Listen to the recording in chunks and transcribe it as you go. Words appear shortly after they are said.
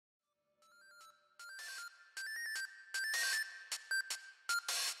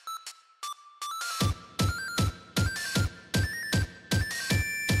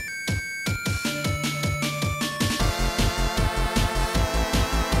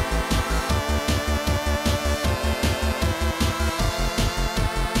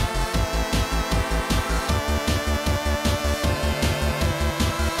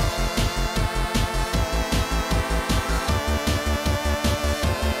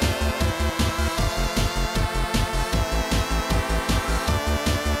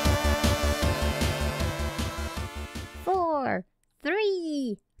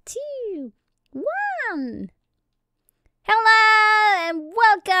Hello and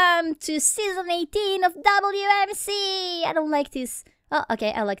welcome to season 18 of WMC. I don't like this. Oh,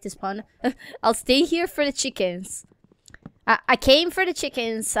 okay, I like this pun. I'll stay here for the chickens. I came for the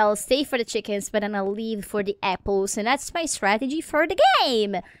chickens, I'll stay for the chickens, but then I'll leave for the apples, and that's my strategy for the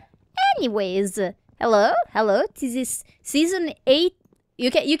game. Anyways, hello, this is season 8.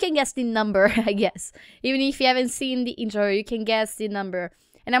 You can guess the number, I guess. Even if you haven't seen the intro, you can guess the number.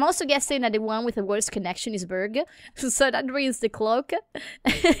 And I'm also guessing that the one with the worst connection is Berg. So that reads the cloak.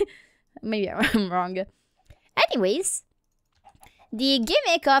 Maybe I'm wrong. Anyways, the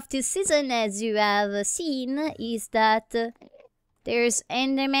gimmick of this season, as you have seen, is that there's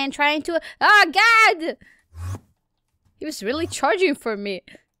Enderman trying to... Oh, God! He was really charging for me.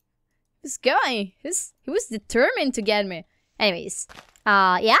 He was going. He was determined to get me. Anyways,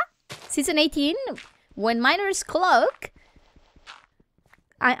 yeah. Season 18, when Miners Cloak...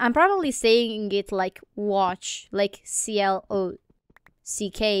 I'm probably saying it like watch, like C-L-O-C-K,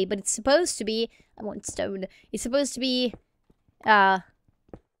 but it's supposed to be... I want stone. It's supposed to be...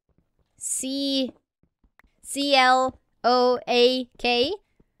 C-L-O-A-K.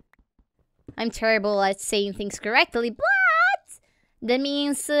 I'm terrible at saying things correctly, but that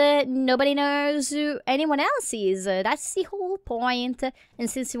means nobody knows who anyone else is. That's the whole point. And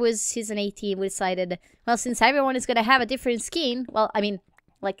since it was season 18, we decided, well, since everyone is gonna have a different skin, well, I mean,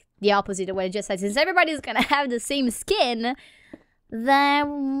 like the opposite of what I just said, since everybody's gonna have the same skin,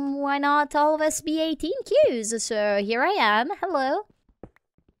 then why not all of us be 18Qs? So here I am. Hello.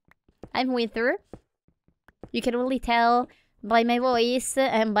 I'm Winther. You can really tell by my voice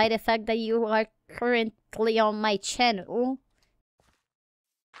and by the fact that you are currently on my channel.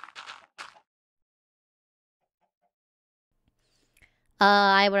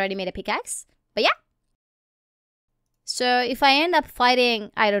 I've already made a pickaxe, but yeah. So if I end up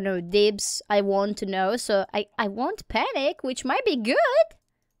fighting, I don't know, dibs, I want to know. So I won't panic, which might be good.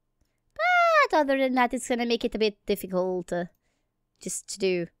 But other than that, it's gonna make it a bit difficult just to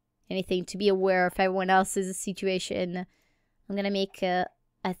do anything, to be aware of everyone else's situation. I'm gonna make a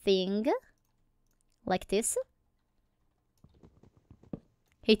thing like this.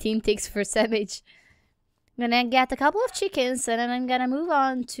 18 ticks for damage. I'm gonna get a couple of chickens and then I'm gonna move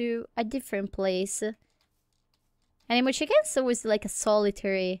on to a different place. Any more chickens? Or was it like a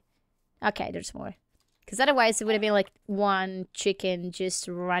solitary... Okay, there's more. Because otherwise it would have been like one chicken just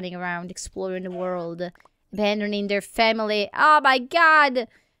running around exploring the world, abandoning their family. Oh my god!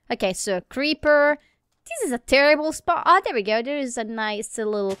 Okay, so creeper. This is a terrible spot. Oh, there we go. There is a nice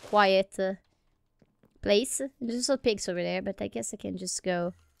little quiet place. There's also pigs over there, but I guess I can just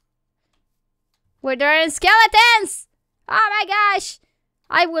go where there are skeletons! Oh my gosh!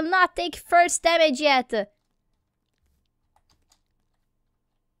 I will not take first damage yet.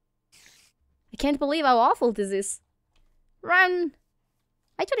 I can't believe how awful this is. Run!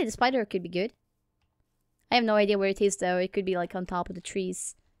 Actually, the spider could be good. I have no idea where it is though. It could be like on top of the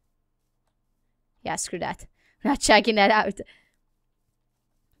trees. Yeah, screw that. I'm not checking that out.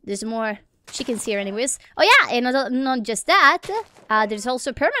 There's more chickens here anyways. Oh yeah, and not just that. There's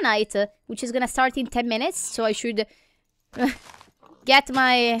also Permanight, which is gonna start in 10 minutes. So I should get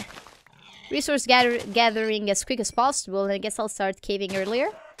my resource gathering as quick as possible. And I guess I'll start caving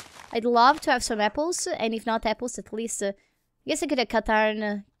earlier. I'd love to have some apples, and if not apples, at least I guess I could have cut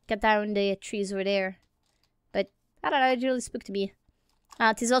down the trees over there. But I don't know, it really spoke to me.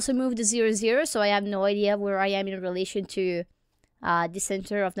 It is also moved to 0, so I have no idea where I am in relation to the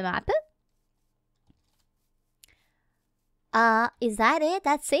center of the map. Is that it?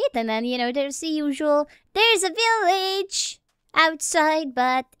 That's it? And then, you know, there's the usual... There's a village outside,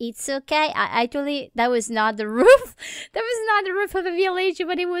 but it's okay. Actually, that was not the roof. That was not the roof of a village,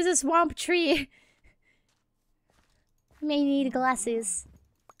 but it was a swamp tree. May need glasses.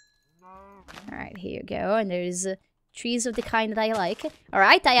 Alright, here you go. And there's trees of the kind that I like.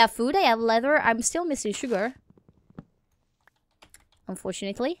 Alright, I have food, I have leather. I'm still missing sugar,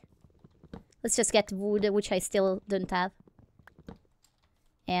 unfortunately. Let's just get wood, which I still don't have.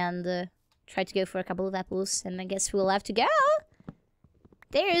 And try to go for a couple of apples, and I guess we'll have to go.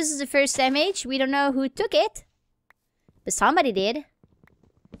 There's the first damage. We don't know who took it, but somebody did.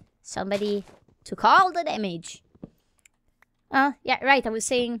 Somebody took all the damage. Yeah, right, I was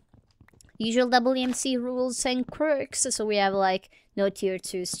saying usual WMC rules and quirks. So we have like no tier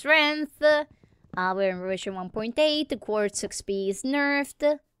 2 strength. We're in version 1.8. The quartz XP is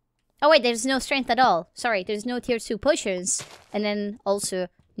nerfed. Oh wait, there's no strength at all. Sorry, there's no tier 2 potions. And then also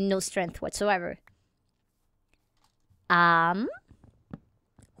no strength whatsoever.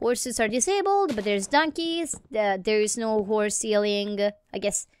 Horses are disabled, but there's donkeys. There is no horse healing. I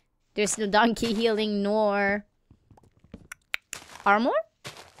guess there's no donkey healing, nor armor.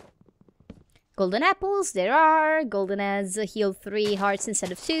 Golden apples, there are. Golden has heal 3 hearts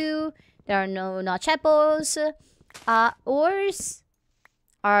instead of 2. There are no notch apples. Ores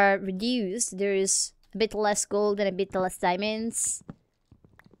are reduced. There is a bit less gold and a bit less diamonds.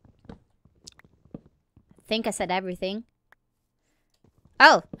 I think I said everything.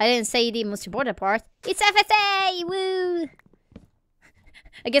 Oh, I didn't say the most important part. It's FFA! Woo!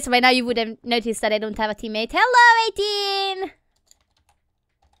 I guess by now you would have noticed that I don't have a teammate. Hello, 18!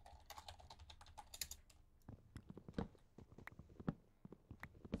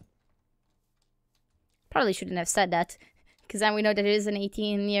 Probably shouldn't have said that. Because then we know that there is an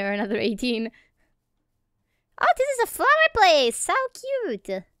 18 near another 18. Oh, this is a flower place! How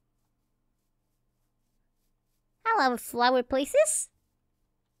cute! I love flower places.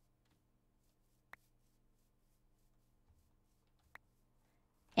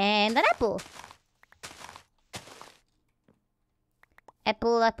 And an apple.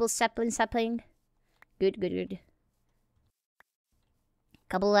 Apple, sapling. Good.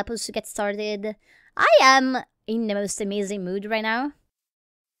 Couple apples to get started. I am in the most amazing mood right now.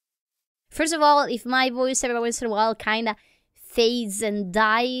 First of all, if my voice every once in a while kinda fades and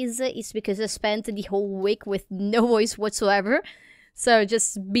dies, it's because I spent the whole week with no voice whatsoever. So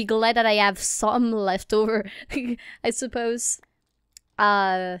just be glad that I have some left over, I suppose.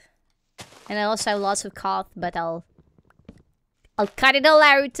 And I also have lots of cough, but I'll cut it all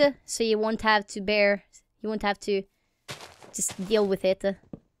out so you won't have to just deal with it.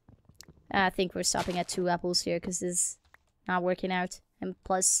 I think we're stopping at 2 apples here because this is not working out. And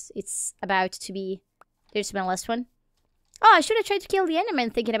plus, it's about to be... There's my last one. Oh, I should have tried to kill the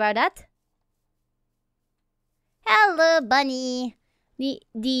enderman thinking about that. Hello, bunny.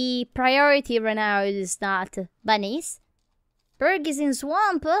 The priority right now is not bunnies. Berg is in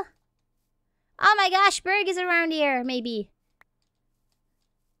swamp. Oh my gosh, Berg is around here, maybe.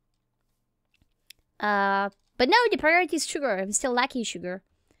 But no, the priority is sugar. I'm still lacking sugar.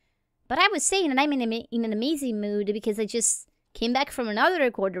 But I was saying that I'm in an amazing mood because I just came back from another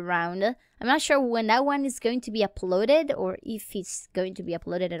record round. I'm not sure when that one is going to be uploaded or if it's going to be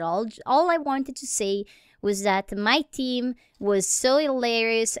uploaded at all. All I wanted to say was that my team was so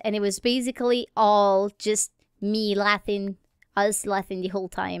hilarious and it was basically all just me laughing, us laughing the whole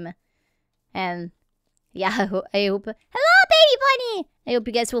time. And yeah, I hope... Hello, baby bunny! I hope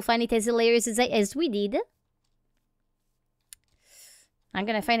you guys will find it as hilarious as we did. I'm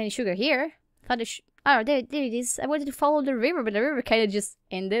gonna find any sugar here. Oh, there it is. I wanted to follow the river, but the river kind of just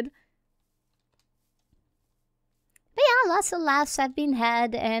ended. But yeah, lots of laughs have been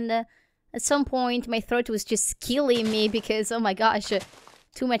had, and at some point my throat was just killing me because, oh my gosh,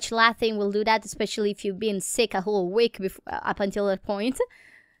 too much laughing will do that, especially if you've been sick a whole week up until that point.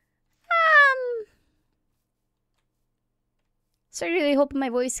 So I really hope my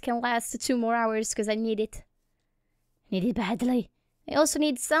voice can last 2 more hours because I need it. Need it badly. I also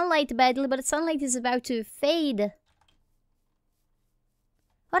need sunlight badly, but the sunlight is about to fade.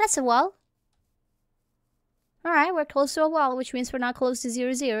 Oh, that's a wall. Alright, we're close to a wall, which means we're not close to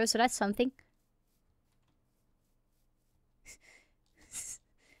 0-0, so that's something.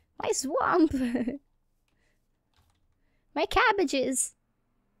 My swamp! My cabbages!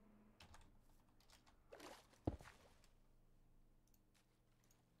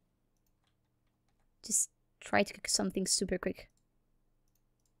 Just try to cook something super quick.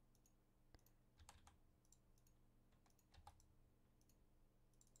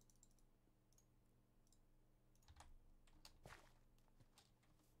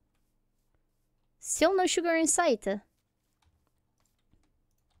 Still no sugar in sight.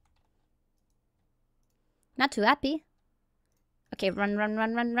 Not too happy. Okay, run.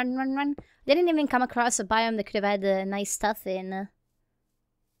 Didn't even come across a biome that could have had nice stuff in.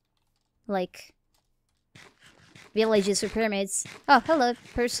 Like... villages or pyramids. Oh, hello,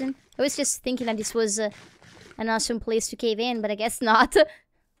 person. I was just thinking that this was an awesome place to cave in, but I guess not.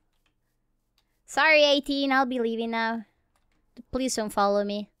 Sorry, 18, I'll be leaving now. Please don't follow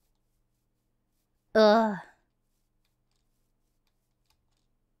me. Ugh.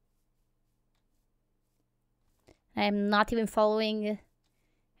 I'm not even following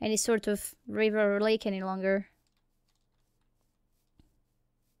any sort of river or lake any longer.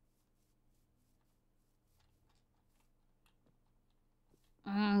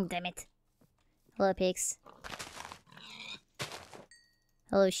 Damn it. Hello, pigs.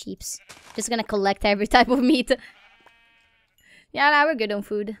 Hello, sheeps. Just gonna collect every type of meat. Yeah, now we're good on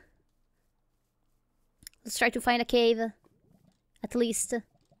food. Let's try to find a cave. At least.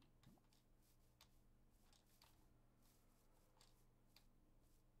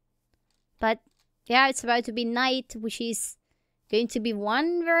 But, yeah, it's about to be night, which is Going to be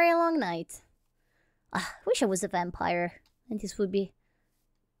one very long night. Ah, I wish I was a vampire. And this would be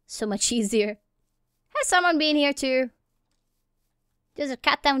so much easier. Has someone been here too? Those are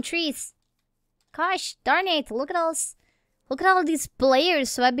cut down trees. Gosh, darn it. Look at all these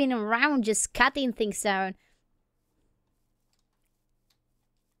players who have been around just cutting things down.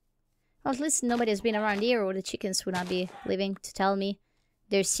 Well, at least nobody has been around here, or the chickens would not be living to tell me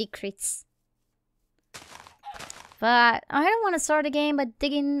their secrets. But I don't want to start the game by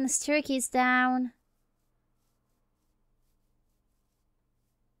digging the staircase down.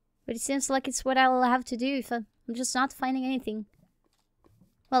 But it seems like it's what I'll have to do if I'm just not finding anything.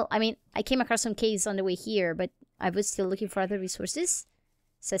 Well, I mean, I came across some caves on the way here, but I was still looking for other resources.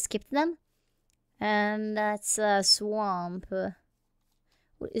 So I skipped them. And that's a swamp.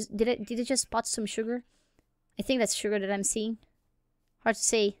 Did it just spot some sugar? I think that's sugar that I'm seeing. Hard to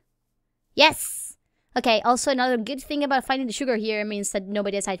say. Yes! Okay, also another good thing about finding the sugar here means that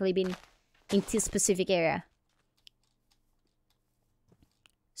nobody has actually been in this specific area.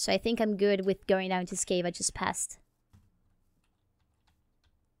 So I think I'm good with going down to this cave I just passed.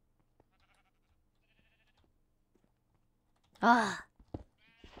 Ah!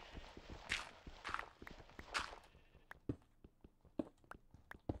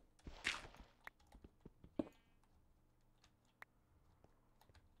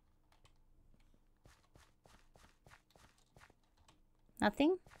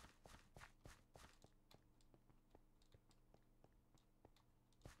 Nothing?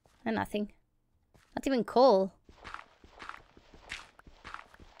 And nothing. Not even coal.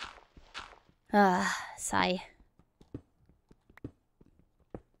 Ah, sigh.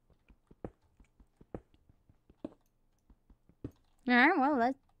 Alright,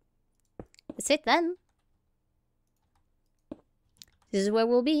 well, that's it then. This is where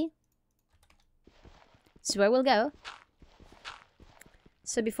we'll be. This is where we'll go.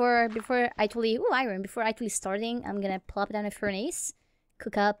 So before actually, iron, before actually starting, I'm gonna plop down a furnace,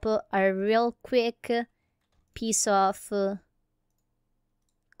 cook up a real quick piece of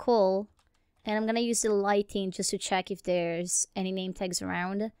coal, and I'm gonna use the lighting just to check if there's any name tags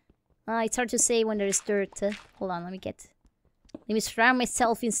around. It's hard to say when there's dirt. Hold on, let me surround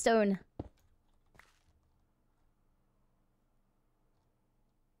myself in stone.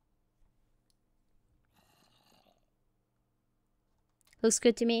 Looks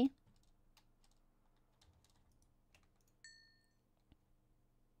good to me.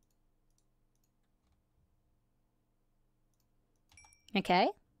 Okay.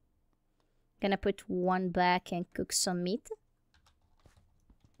 Gonna put one back and cook some meat.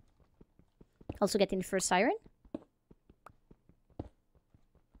 Also getting the first iron.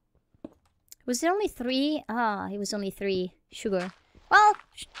 Was it only 3? Ah, it was only 3 sugar. Well,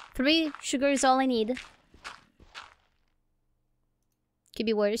 3 sugar is all I need. Could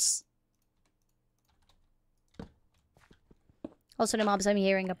be worse. Also, the mobs I'm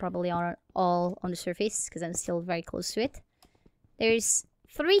hearing are probably all on the surface, because I'm still very close to it. There's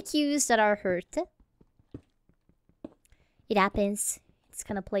 3 Qs that are hurt. It happens. It's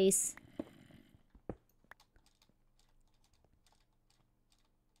kind of place.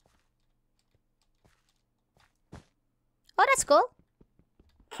 Oh, that's cool.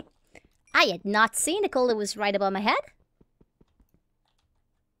 I had not seen the coal that was right above my head.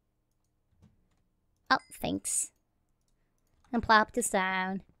 Oh, thanks. And plop this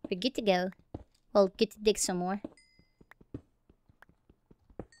down. We're good to go. Well, good to dig some more.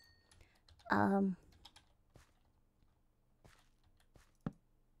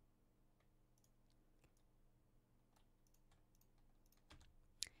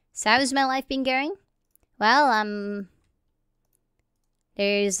 So how's my life been going? Well,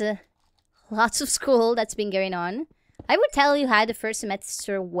 there's lots of school that's been going on. I would tell you how the first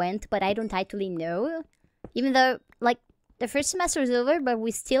semester went, but I don't actually know. Even though, like, the first semester is over, but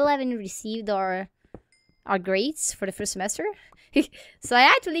we still haven't received our grades for the first semester. So I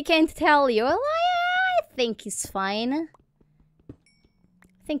actually can't tell you. Well, I think it's fine.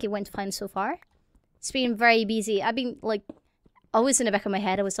 I think it went fine so far. It's been very busy. I've been, like, always in the back of my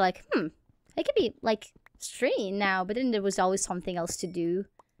head, I was like, I could be, like, straight now. But then there was always something else to do.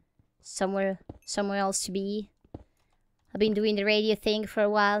 Somewhere else to be. I've been doing the radio thing for a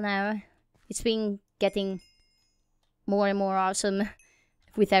while now. It's been getting more and more awesome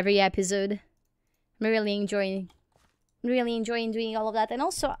with every episode. I'm really enjoying doing all of that. And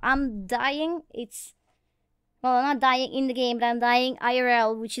also, I'm dying. Well, I'm not dying in the game, but I'm dying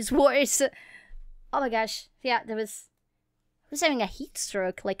IRL, which is worse. Oh my gosh. Yeah, I was having a heat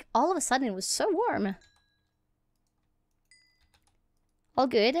stroke. Like, all of a sudden, it was so warm. All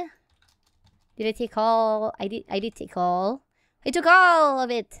good. Did I take all? I did take all. I took all of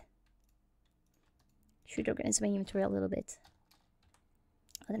it. Should organize my inventory a little bit.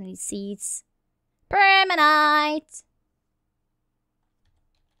 I don't need seeds. Permanite!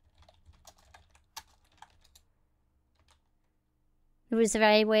 There was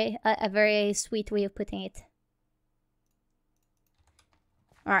a very sweet way of putting it.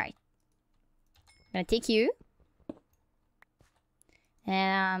 Alright. I'm gonna take you.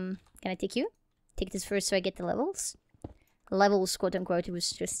 And gonna take you. Take this first so I get the levels. Levels, quote unquote. It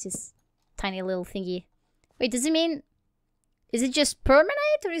was just this tiny little thingy. Wait, does it mean... Is it just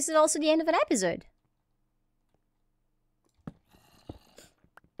Permanite or is it also the end of an episode?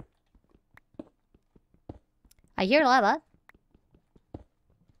 I hear lava.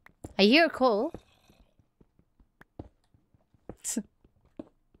 I hear coal. So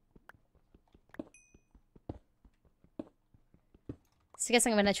I guess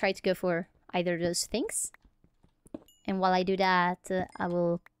I'm gonna try to go for either of those things. And while I do that, I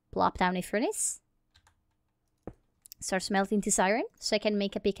will plop down a furnace. Start smelting this iron, so I can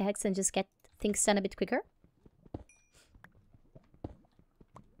make a pickaxe and just get things done a bit quicker.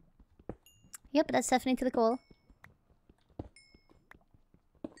 Yep, that's definitely the goal.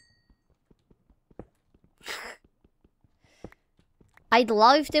 I'd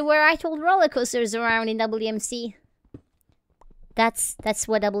love if there were actual roller coasters around in WMC. That's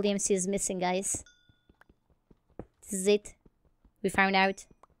what WMC is missing, guys. This is it. We found out.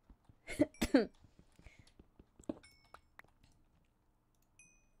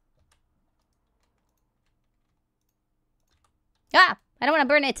 Ah! I don't want to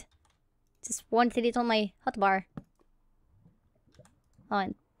burn it. Just wanted it on my hotbar. Oh,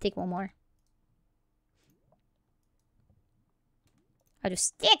 and take one more. Oh, there's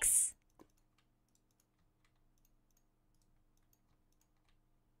sticks!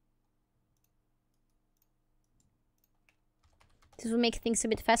 This will make things a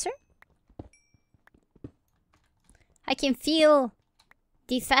bit faster. I can feel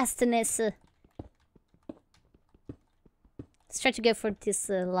the fastness. Let's try to go for this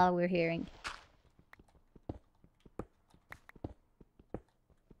lava we're hearing.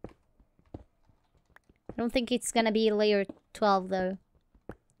 I don't think it's gonna be layer 12 though.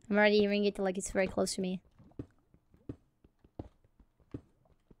 I'm already hearing it like it's very close to me.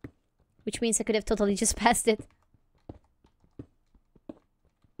 Which means I could have totally just passed it.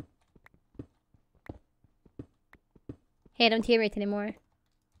 Hey, I don't hear it anymore.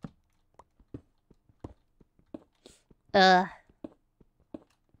 Yeah,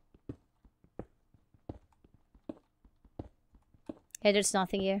 there's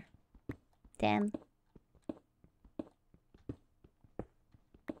nothing here. Damn.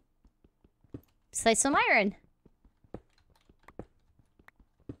 Besides some iron.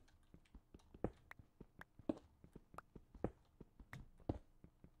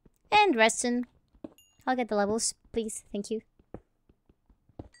 And Reston. I'll get the levels, please. Thank you.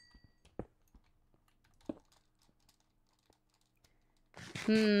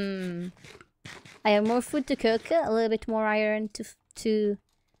 I have more food to cook, a little bit more iron to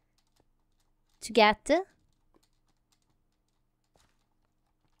get.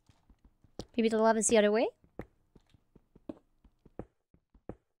 Maybe the lava's the other way.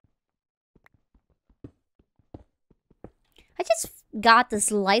 I just got a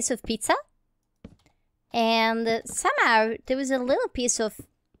slice of pizza. And somehow there was a little piece of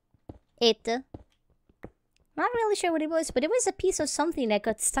it. Not really sure what it was, but it was a piece of something that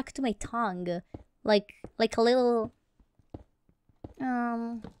got stuck to my tongue. Like a little...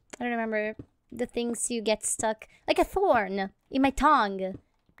 I don't remember the things you get stuck. Like a thorn in my tongue.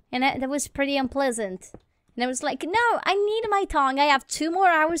 And that was pretty unpleasant. And I was like, no, I need my tongue. I have 2 more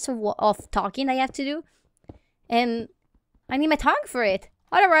hours of talking I have to do. And I need my tongue for it.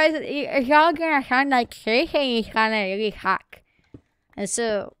 Otherwise, you're gonna sound like shit and it's gonna really hack. And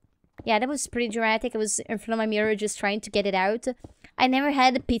so, yeah, that was pretty dramatic. I was in front of my mirror just trying to get it out. I never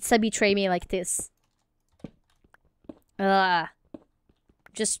had a pizza betray me like this.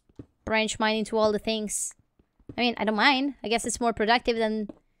 Just branch mine into all the things. I mean, I don't mind. I guess it's more productive than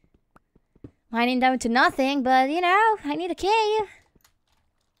mining down to nothing, but you know, I need a cave.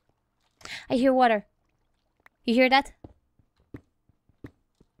 I hear water. You hear that?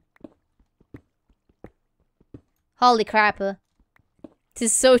 Holy crap. This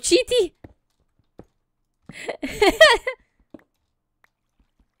is so cheaty.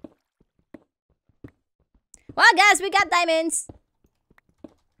 Well, guys, we got diamonds.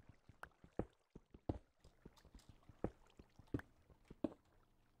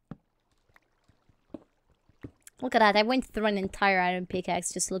 Look at that. I went through an entire iron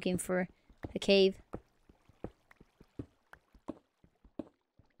pickaxe just looking for a cave.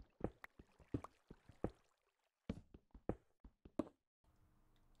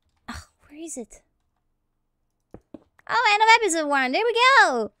 is it? Oh, end of episode 1. There we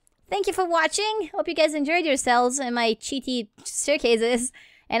go. Thank you for watching. Hope you guys enjoyed yourselves and my cheaty staircases.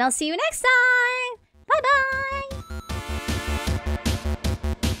 And I'll see you next time. Bye-bye.